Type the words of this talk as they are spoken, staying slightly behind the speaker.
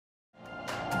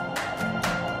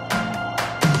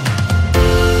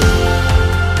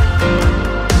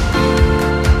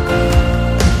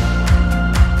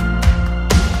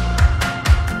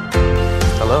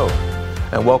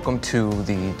and welcome to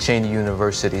the Cheyney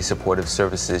University Supportive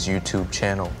Services YouTube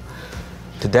channel.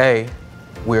 Today,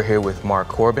 we're here with Mark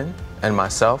Corbin and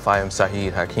myself. I am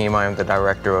Sahid Hakim. I am the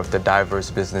director of the Diverse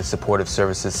Business Supportive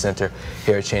Services Center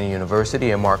here at Cheyney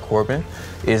University, and Mark Corbin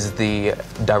is the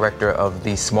director of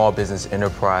the Small Business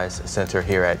Enterprise Center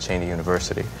here at Cheyney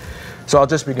University. So I'll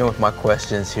just begin with my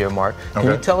questions here, Mark. Can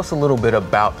you tell us a little bit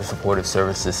about the Supportive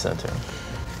Services Center?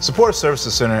 Supportive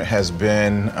Services Center has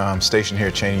been stationed here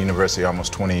at Cheyney University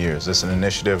almost 20 years. It's an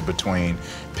initiative between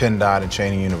PennDOT and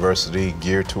Cheyney University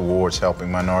geared towards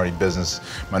helping minority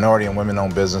and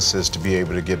women-owned businesses to be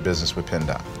able to get business with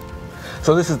PennDOT.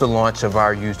 So this is the launch of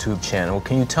our YouTube channel.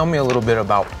 Can you tell me a little bit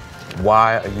about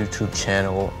why a YouTube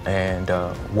channel and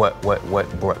what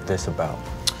brought this about?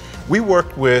 We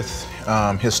work with,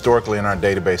 historically in our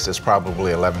database, there's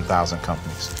probably 11,000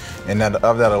 companies. And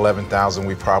of that 11,000,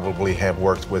 we probably have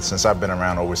worked with, since I've been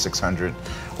around, over 600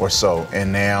 or so.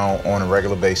 And now, on a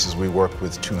regular basis, we work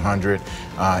with 200.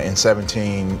 In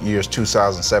 17 years,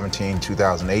 2017,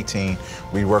 2018,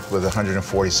 we worked with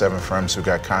 147 firms who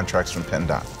got contracts from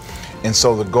PennDOT. And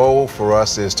so the goal for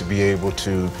us is to be able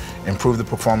to improve the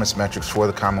performance metrics for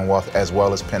the Commonwealth, as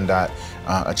well as PennDOT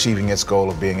achieving its goal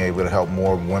of being able to help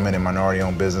more women and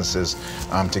minority-owned businesses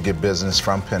to get business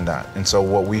from PennDOT. And so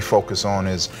what we focus on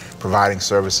is providing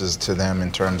services to them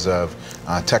in terms of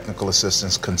technical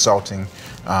assistance, consulting,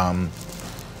 and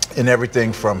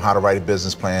everything from how to write a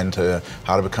business plan to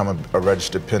how to become a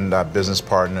registered PennDOT business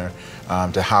partner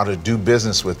to how to do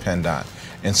business with PennDOT.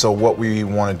 And so what we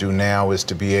want to do now is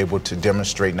to be able to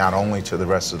demonstrate not only to the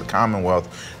rest of the Commonwealth,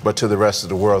 but to the rest of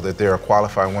the world that there are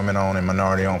qualified women-owned and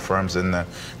minority-owned firms in the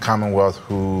Commonwealth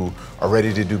who are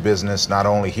ready to do business not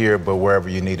only here, but wherever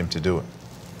you need them to do it.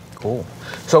 Cool.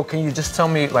 So can you just tell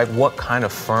me, like, what kind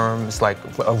of firms, like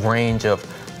a range of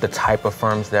the type of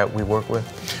firms that we work with?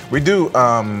 We do.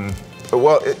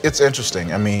 Well, it's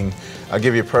interesting. I mean, I'll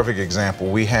give you a perfect example.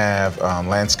 We have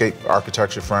landscape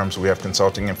architecture firms, we have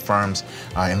consulting firms,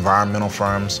 environmental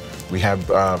firms, we have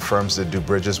firms that do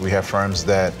bridges, we have firms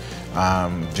that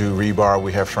do rebar,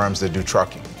 we have firms that do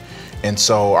trucking. And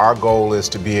so our goal is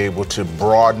to be able to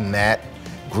broaden that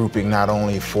grouping not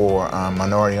only for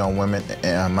minority and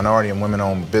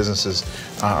women-owned businesses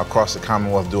across the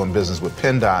Commonwealth doing business with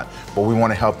PennDOT, but we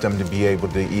want to help them to be able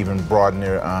to even broaden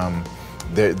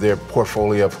their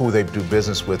portfolio of who they do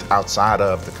business with outside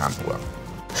of the Commonwealth.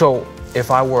 So if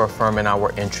I were a firm and I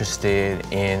were interested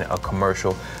in a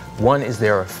commercial, one, is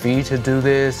there a fee to do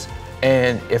this?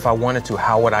 And if I wanted to,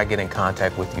 how would I get in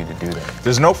contact with you to do that?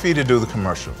 There's no fee to do the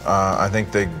commercial. I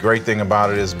think the great thing about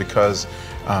it is because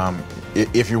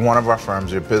if you're one of our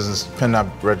firms, you're a PennDOT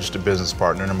registered business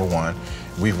partner, number one.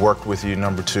 We've worked with you,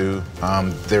 number two.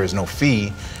 There is no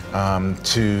fee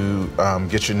to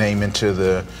get your name into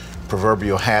the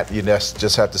proverbial hat. You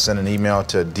just have to send an email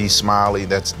to dsmiley,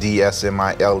 that's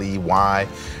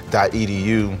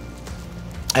dsmiley.edu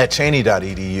at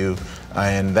cheyney.edu,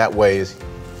 and that way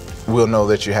we'll know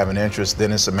that you have an interest.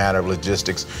 Then it's a matter of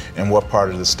logistics and what part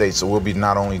of the state. So we'll be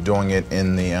not only doing it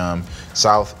in the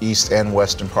southeast and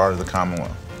western part of the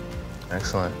Commonwealth.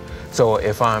 Excellent. So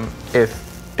if I'm a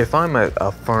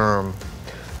firm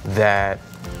that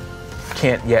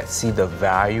can't yet see the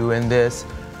value in this,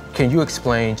 can you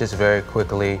explain just very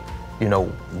quickly, you know,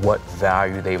 what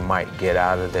value they might get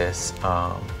out of this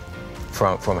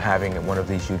from having one of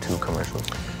these YouTube commercials?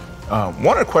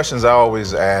 One of the questions I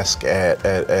always ask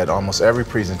at almost every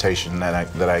presentation that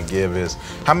I give is,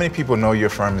 how many people know your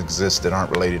firm exists that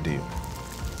aren't related to you?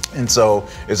 And so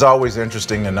it's always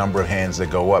interesting the number of hands that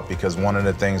go up, because one of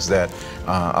the things that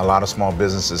a lot of small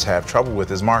businesses have trouble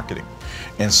with is marketing.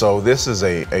 And so this is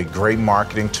a great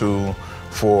marketing tool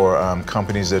for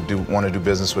companies that want to do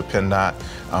business with PennDOT.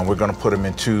 We're going to put them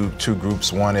in two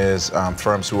groups. One is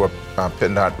firms who are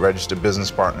PennDOT registered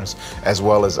business partners, as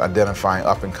well as identifying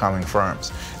up-and-coming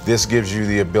firms. This gives you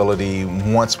the ability,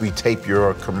 once we tape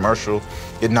your commercial,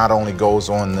 it not only goes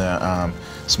on the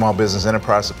Small Business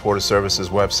Enterprise Supportive Services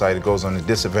website, it goes on the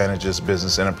Disadvantages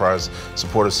Business Enterprise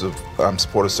Supportive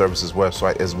Services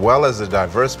website, as well as the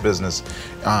Diverse Business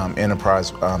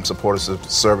Enterprise Supportive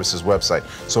Services website.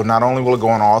 So not only will it go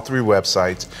on all three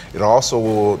websites,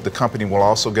 the company will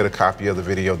also get a copy of the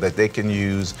video that they can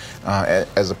use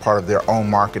as a part of their own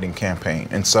marketing campaign.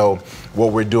 And so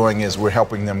what we're doing is we're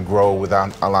helping them grow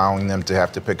without allowing them to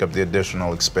have to pick up the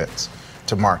additional expense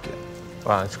to market.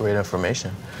 Wow, that's great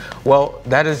information. Well,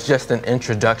 that is just an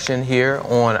introduction here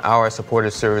on our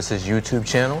Supportive Services YouTube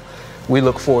channel. We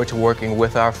look forward to working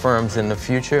with our firms in the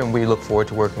future, and we look forward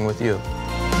to working with you.